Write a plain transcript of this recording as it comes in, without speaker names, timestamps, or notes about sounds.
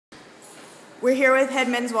We're here with head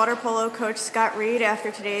men's water polo coach Scott Reed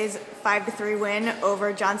after today's 5-3 win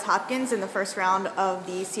over Johns Hopkins in the first round of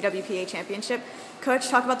the CWPA Championship. Coach,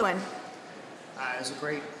 talk about the win. It was a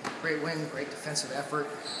great win, great defensive effort.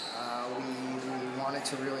 We wanted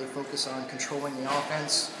to really focus on controlling the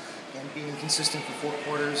offense and being consistent for 4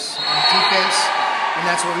 quarters on defense, and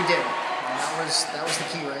that's what we did. And that was the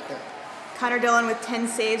key right there. Connor Dillon with 10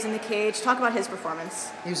 saves in the cage. Talk about his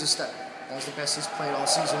performance. He was a stud. That was the best he's played all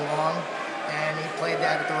season long, and he played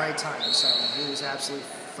that at the right time. So he was absolutely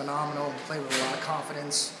phenomenal. He played with a lot of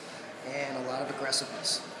confidence and a lot of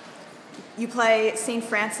aggressiveness. You play St.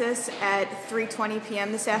 Francis at 3:20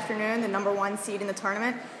 p.m. this afternoon, the #1 seed in the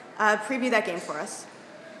tournament. Preview that game for us.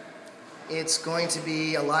 It's going to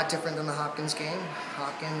be a lot different than the Hopkins game.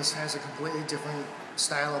 Hopkins has a completely different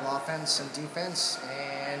style of offense and defense,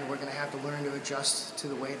 and we're going to have to learn to adjust to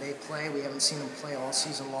the way they play. We haven't seen them play all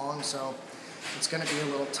season long, so it's going to be a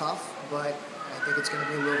little tough, but I think it's going to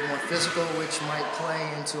be a little more physical, which might play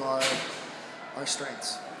into our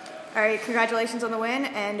strengths. All right, congratulations on the win,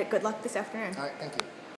 and good luck this afternoon. All right, thank you.